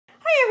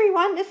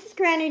everyone, this is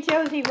Granny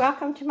Josie.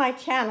 Welcome to my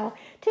channel.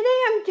 Today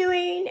I'm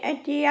doing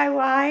a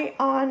DIY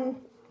on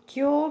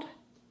jeweled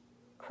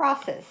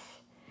crosses.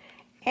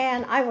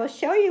 And I will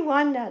show you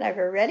one that I've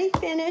already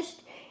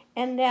finished,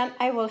 and then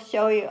I will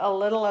show you a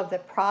little of the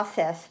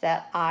process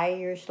that I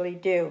usually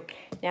do.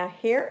 Now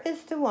here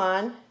is the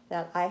one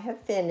that I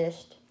have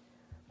finished.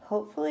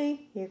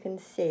 Hopefully you can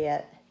see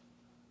it.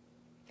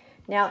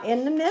 Now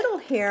in the middle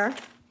here,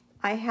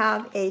 I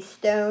have a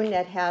stone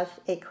that has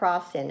a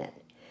cross in it.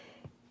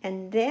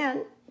 And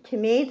then, to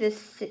me,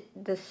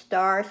 the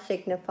star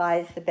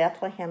signifies the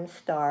Bethlehem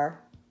star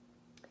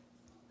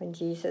when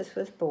Jesus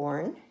was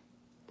born.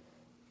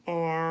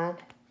 And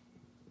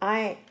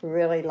I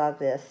really love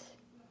this.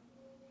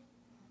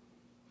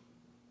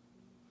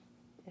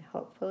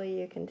 Hopefully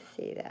you can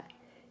see that.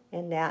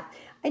 And that.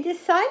 I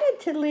decided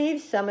to leave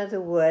some of the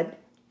wood.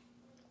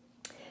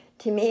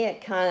 To me,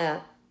 it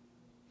kind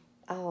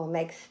of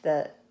makes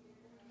the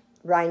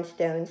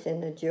rhinestones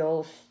and the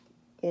jewels,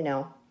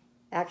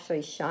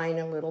 actually shine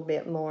a little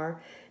bit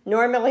more.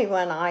 Normally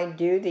when I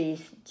do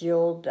these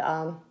jeweled,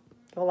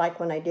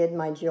 like when I did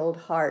my jeweled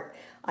heart,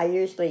 I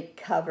usually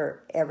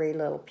cover every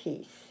little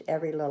piece,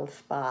 every little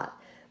spot.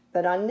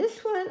 But on this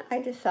one, I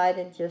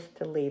decided just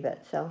to leave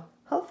it. So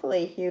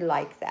hopefully you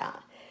like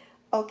that.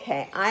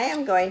 Okay, I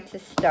am going to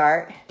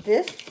start.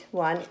 This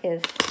one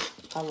is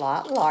a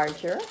lot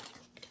larger.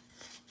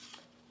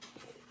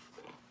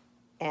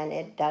 And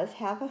it does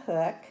have a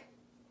hook.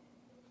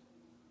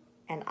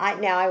 And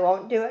now I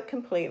won't do it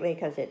completely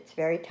because it's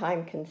very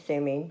time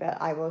consuming, but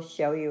I will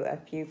show you a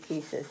few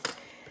pieces.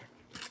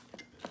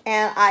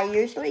 And I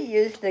usually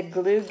use the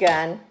glue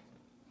gun,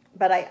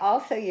 but I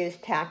also use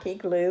tacky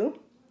glue.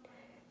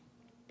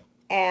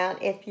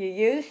 And if you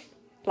use,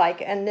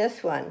 like in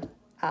this one,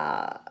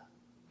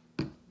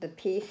 the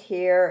piece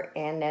here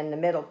and then the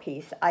middle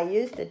piece, I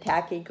used the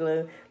tacky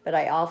glue, but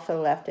I also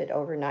left it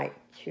overnight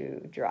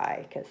to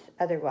dry because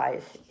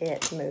otherwise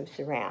it moves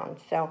around.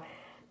 So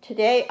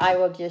today I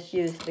will just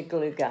use the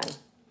glue gun.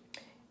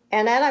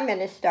 And then I'm going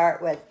to start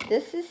with,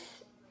 this is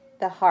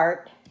the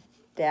heart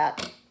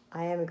that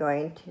I am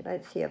going to,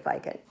 let's see if I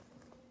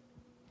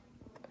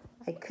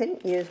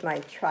couldn't use my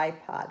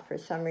tripod. For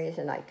some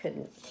reason I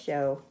couldn't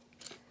show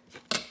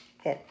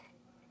it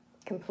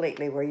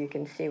completely where you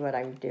can see what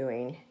I'm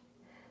doing.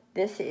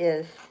 This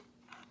is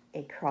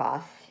a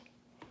cross,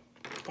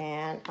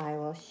 and I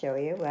will show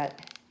you what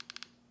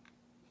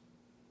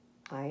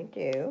I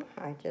do.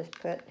 I just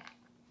put,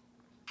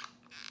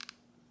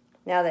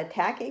 now the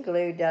tacky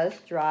glue does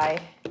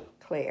dry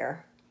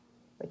clear,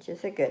 which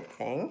is a good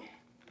thing.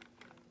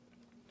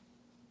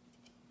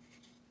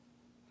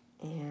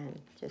 And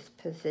just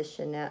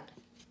position it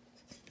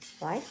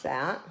like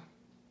that.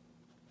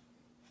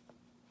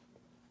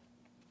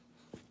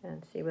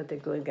 And see with the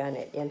glue gun,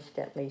 it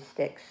instantly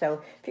sticks.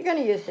 So if you're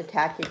going to use the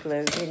tacky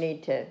glue, you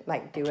need to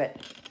do it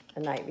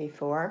the night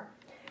before.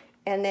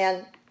 And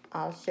then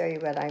I'll show you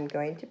what I'm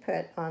going to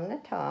put on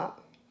the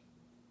top.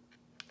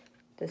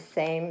 The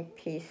same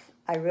piece.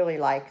 I really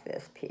like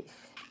this piece.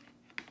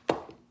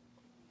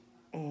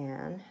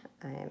 And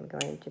I am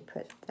going to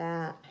put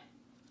that.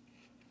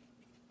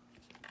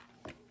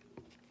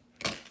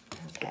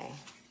 Okay.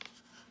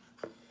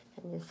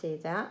 Can you see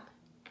that?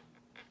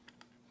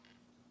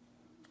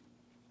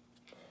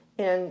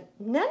 And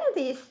none of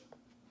these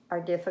are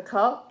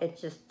difficult.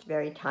 It's just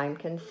very time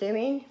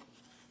consuming.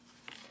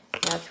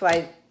 That's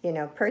why,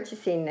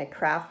 purchasing the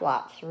craft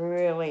lots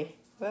really,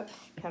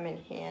 come in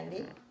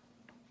handy.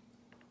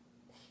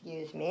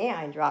 Excuse me,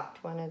 I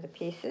dropped one of the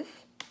pieces.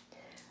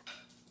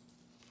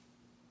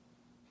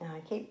 Now I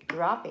keep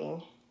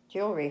dropping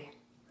jewelry.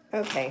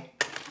 Okay,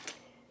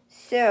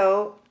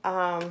 so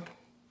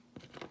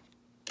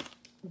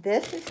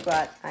this is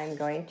what I'm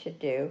going to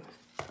do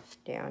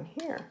down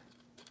here.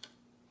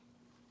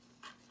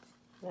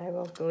 I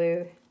will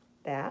glue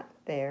that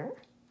there,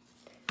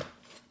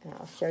 and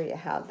I'll show you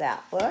how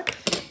that looks.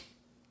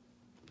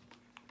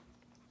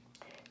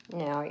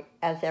 Now,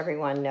 as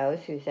everyone knows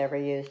who's ever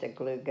used a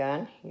glue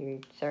gun,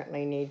 you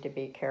certainly need to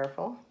be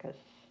careful because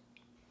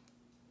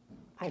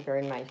I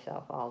burn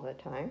myself all the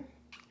time,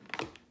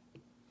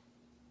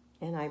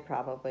 and I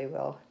probably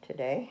will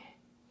today.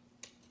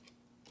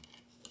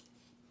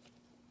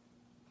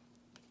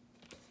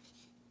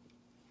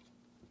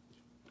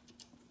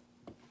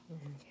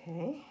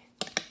 Okay.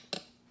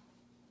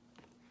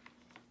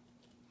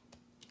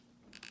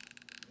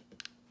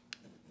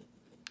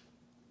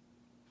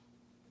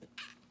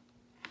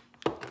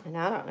 And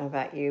I don't know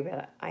about you,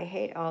 but I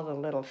hate all the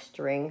little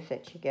strings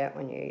that you get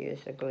when you use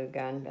the glue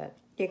gun, but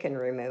you can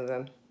remove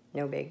them.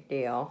 No big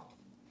deal.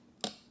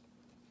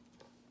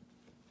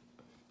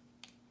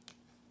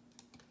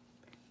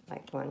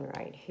 Like one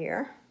right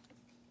here.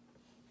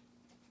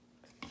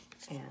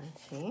 And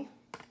see?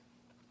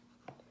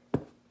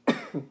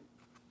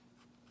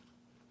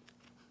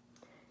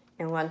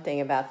 And one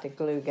thing about the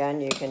glue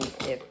gun, you can,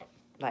 if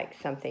like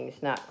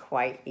something's not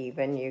quite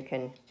even, you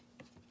can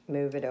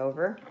move it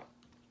over.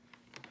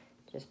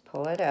 Just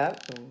pull it up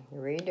and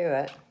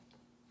redo it.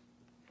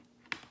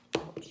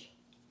 Ouch.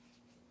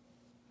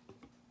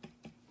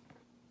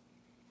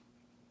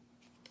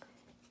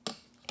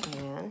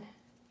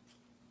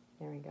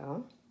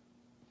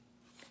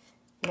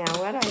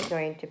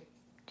 going to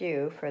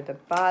do for the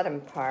bottom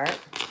part,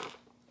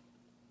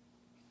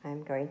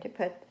 I'm going to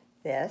put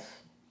this,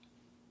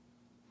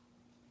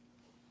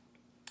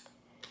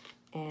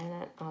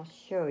 and I'll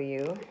show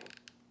you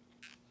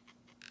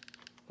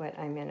what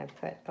I'm going to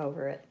put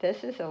over it.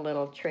 This is a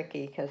little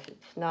tricky because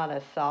it's not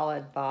a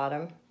solid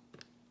bottom,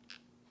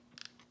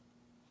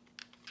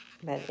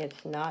 but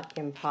it's not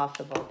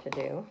impossible to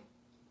do.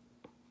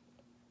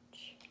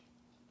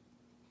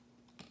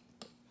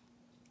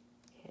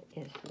 It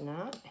is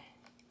not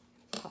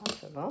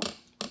possible.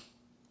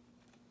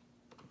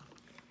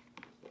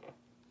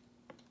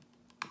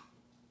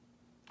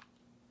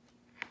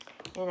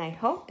 And I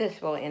hope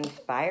this will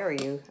inspire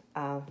you.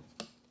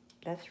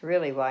 That's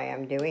really why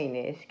I'm doing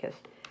these, because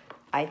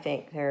I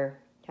think they're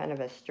kind of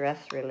a stress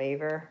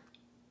reliever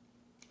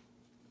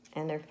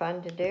and they're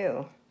fun to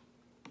do.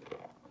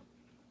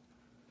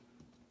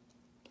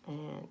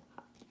 And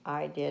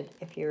I did,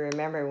 if you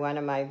remember one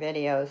of my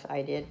videos,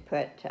 I did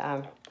put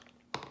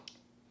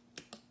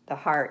the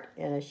heart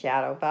in a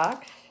shadow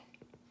box.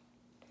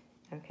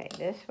 Okay,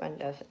 this one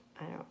doesn't,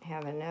 I don't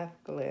have enough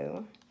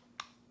glue.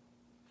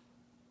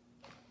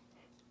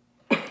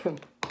 Okay,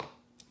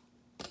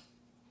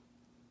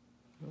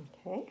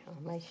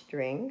 all my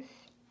strings.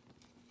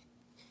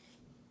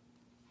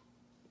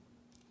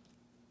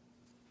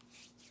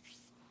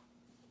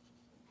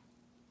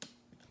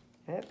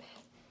 Oops.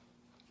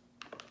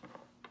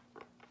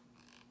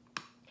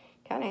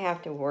 Kind of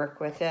have to work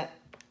with it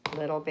a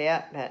little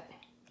bit, but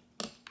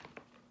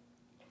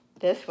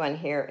this one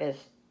here is,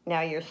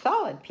 now your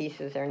solid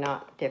pieces are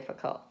not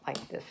difficult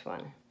like this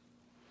one,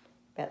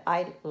 but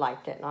I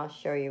liked it and I'll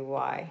show you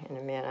why in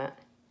a minute.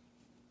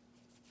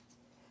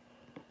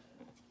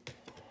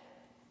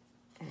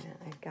 And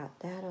I've got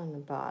that on the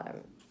bottom,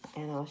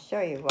 and I'll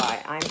show you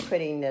why I'm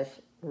putting this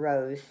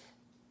rose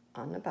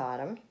on the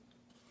bottom.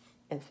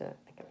 It's like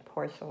a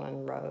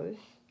porcelain rose.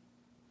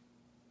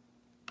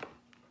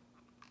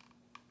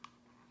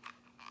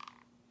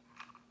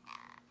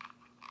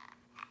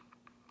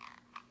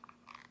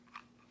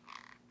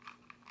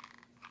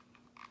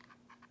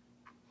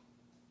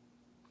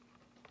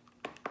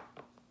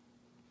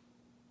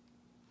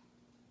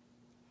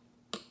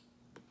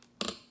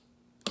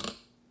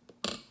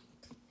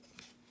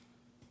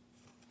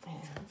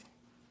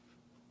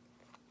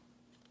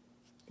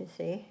 You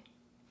see,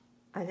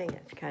 I think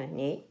that's kind of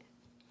neat.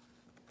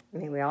 I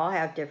mean, we all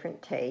have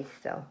different tastes,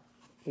 so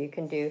you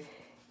can do,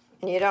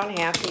 and you don't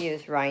have to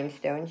use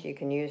rhinestones. You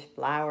can use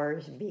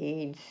flowers,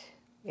 beads,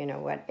 you know,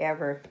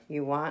 whatever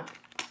you want.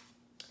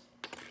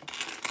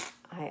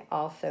 I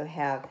also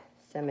have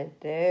some of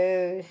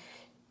those.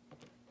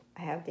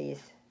 I have these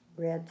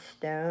red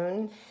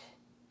stones.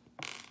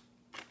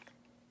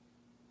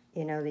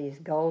 You know, these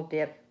gold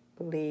dip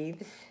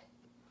leaves.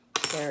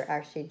 They're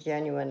actually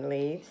genuine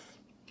leaves.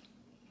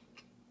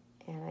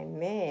 And I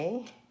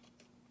may,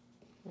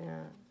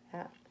 now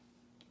that,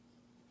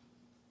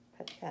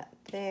 put that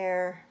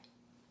there.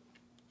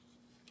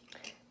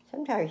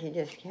 Sometimes you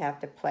just have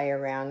to play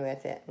around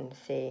with it and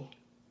see.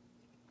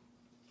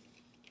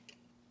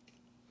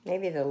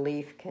 Maybe the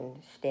leaf can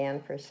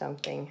stand for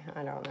something,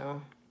 I don't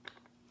know.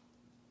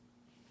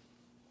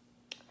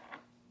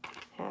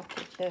 Have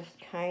to just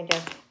kind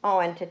of, oh,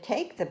 and to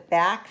take the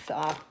backs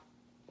off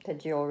the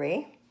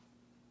jewelry,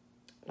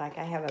 like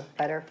I have a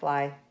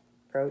butterfly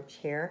brooch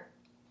here.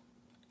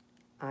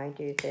 I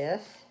do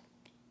this,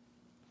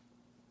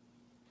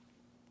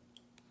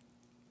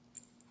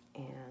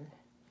 and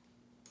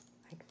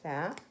like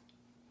that,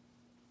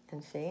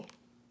 and see.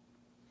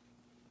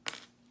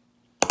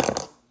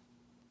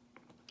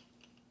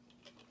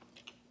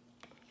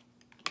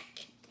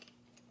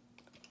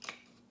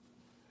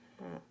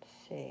 Let's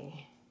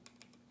see.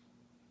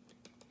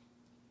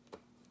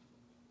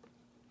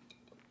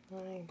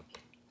 Like,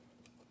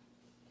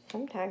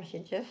 sometimes you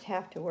just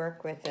have to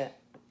work with it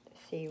to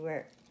see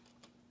where,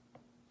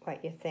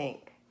 what you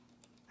think.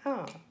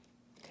 Oh,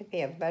 could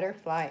be a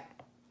butterfly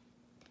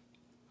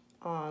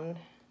on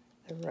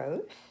the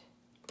rose.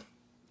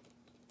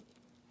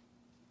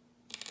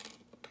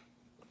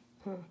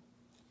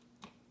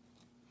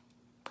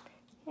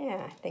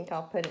 Yeah, I think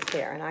I'll put it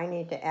there. And I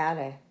need to add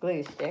a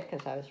glue stick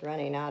because I was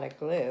running out of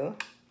glue.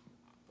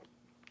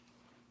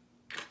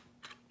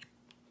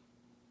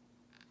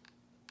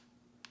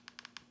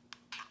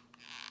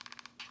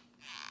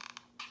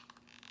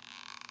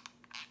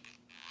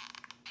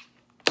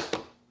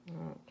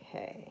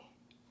 Okay,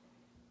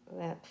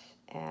 let's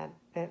add,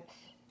 oops.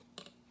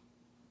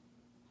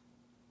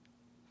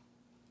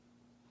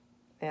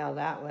 Well,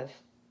 that was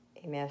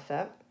a mess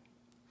up,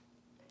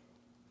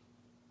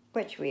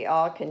 which we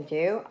all can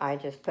do. I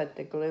just put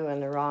the glue in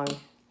the wrong,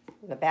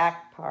 the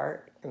back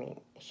part. I mean,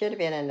 it should have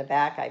been in the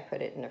back. I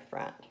put it in the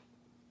front.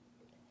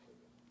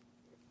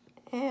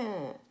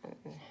 And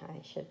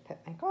I should put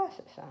my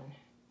glasses on.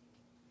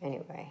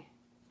 Anyway,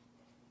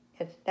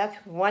 that's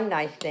one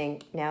nice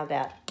thing now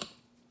that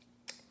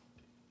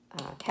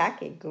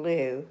tacky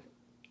glue,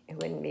 it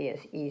wouldn't be as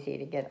easy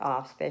to get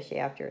off, especially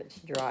after it's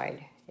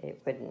dried.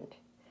 It wouldn't.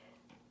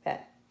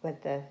 But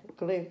with the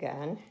glue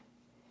gun,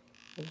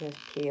 and just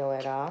peel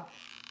it off.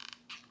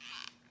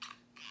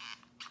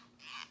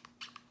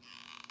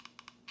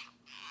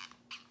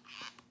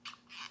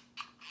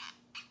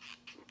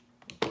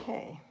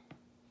 Okay.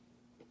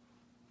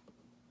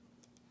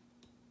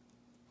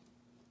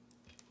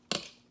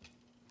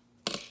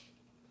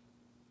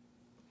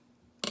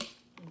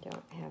 I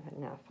don't have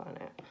enough on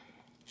it.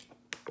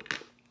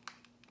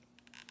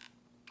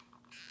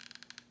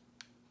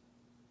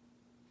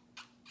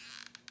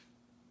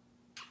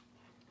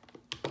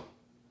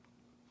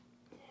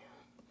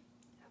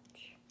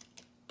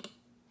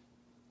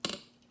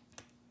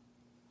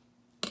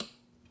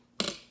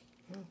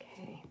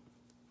 Okay.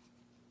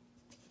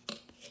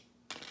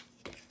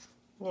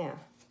 Now,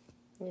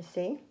 you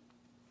see? Isn't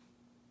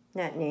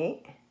that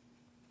neat?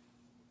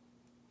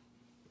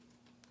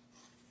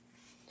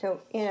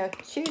 So, you know,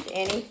 choose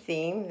any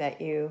theme that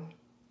you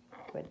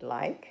would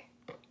like.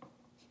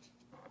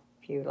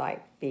 If you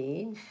like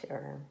beads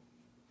or,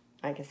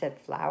 like I said,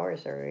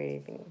 flowers are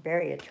even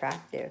very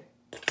attractive.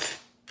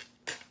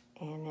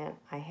 And then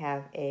I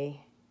have a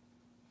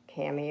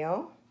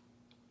cameo.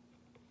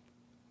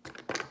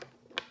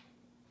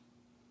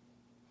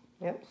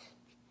 Oops.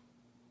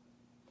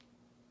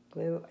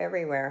 Glue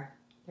everywhere.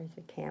 There's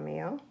a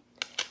cameo.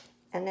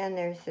 And then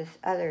there's this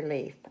other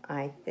leaf.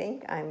 I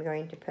think I'm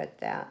going to put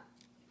that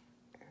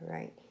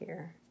right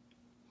here.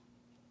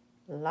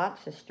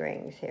 Lots of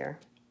strings here.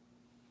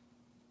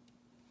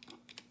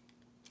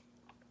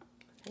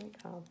 I think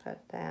I'll put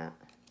that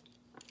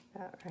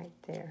about right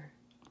there.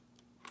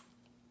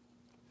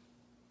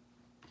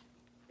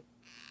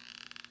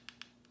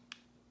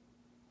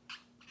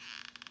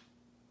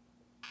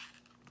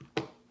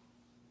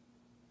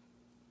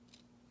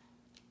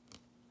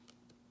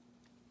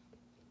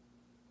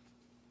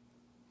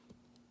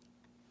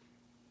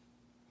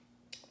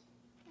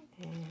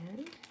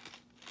 And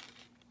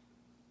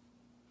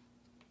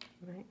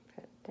might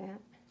put that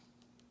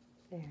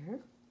there.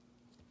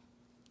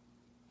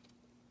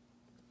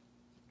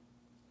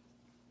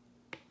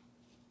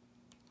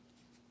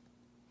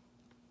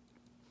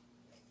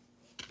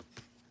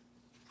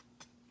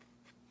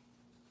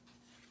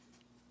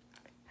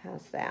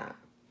 How's that?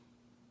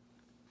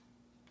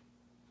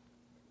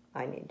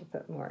 I need to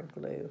put more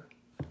glue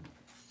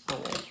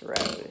on this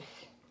rose.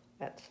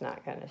 That's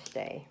not going to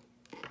stay.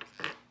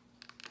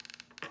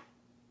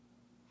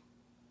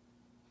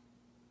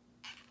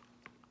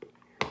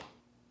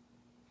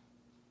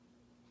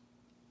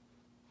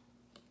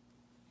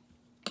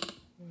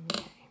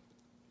 Okay.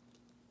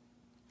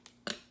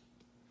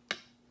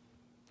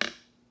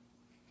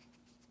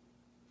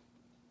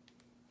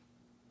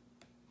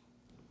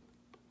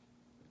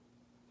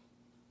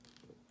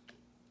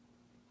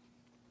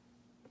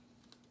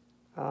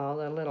 All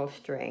the little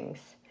strings.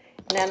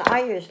 And then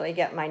I usually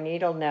get my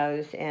needle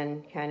nose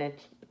and kind of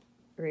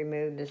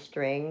remove the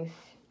strings.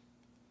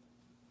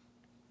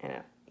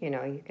 And, you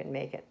know, you can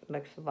make it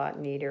looks a lot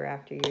neater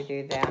after you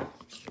do that.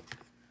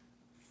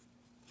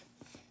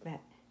 But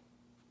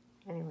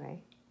anyway,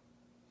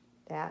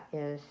 that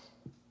is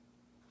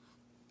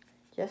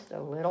just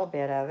a little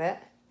bit of it.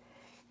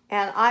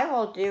 And I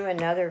will do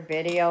another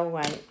video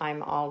when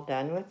I'm all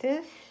done with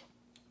this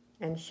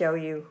and show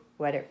you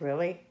what it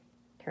really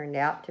turned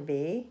out to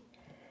be.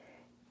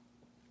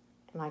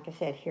 And like I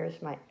said, here's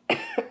my,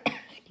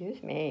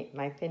 excuse me,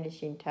 my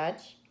finishing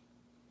touch.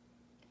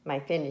 My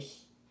finish,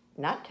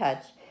 not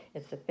touch,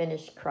 it's the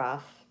finished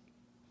cross.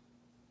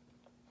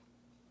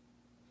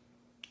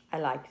 I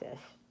like this.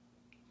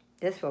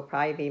 This will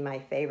probably be my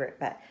favorite,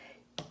 but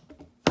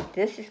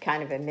this is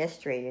kind of a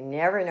mystery. You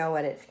never know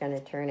what it's going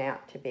to turn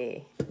out to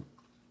be.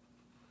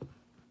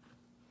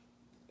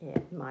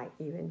 It might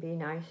even be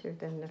nicer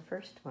than the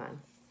first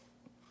one.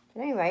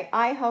 But anyway,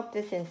 I hope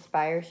this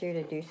inspires you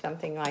to do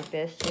something like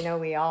this. You know,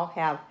 we all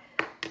have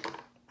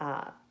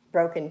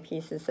broken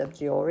pieces of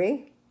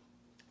jewelry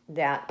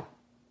that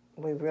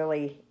we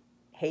really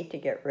hate to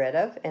get rid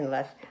of,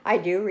 unless I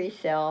do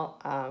resell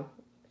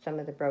some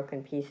of the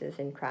broken pieces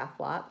in craft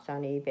lots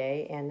on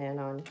eBay and then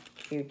on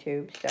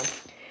YouTube.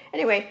 So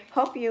anyway,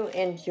 hope you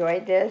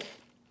enjoyed this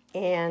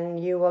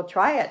and you will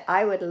try it.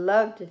 I would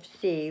love to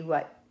see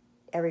what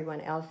everyone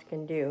else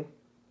can do.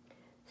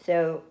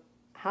 So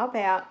how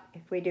about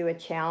if we do a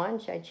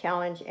challenge? I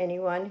challenge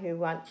anyone who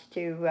wants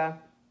to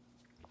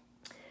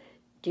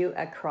do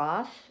a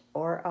cross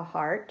or a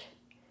heart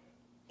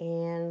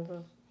and,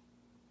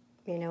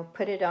 you know,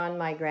 put it on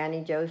my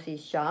Granny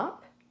Josie's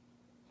shop,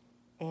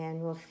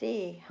 and we'll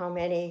see how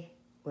many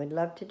would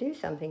love to do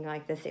something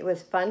like this. It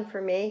was fun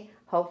for me.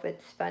 Hope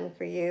it's fun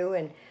for you.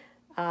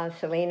 And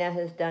Selena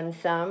has done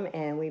some,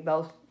 and we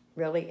both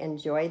really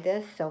enjoyed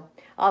this. So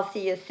I'll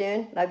see you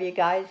soon. Love you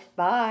guys.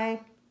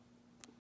 Bye.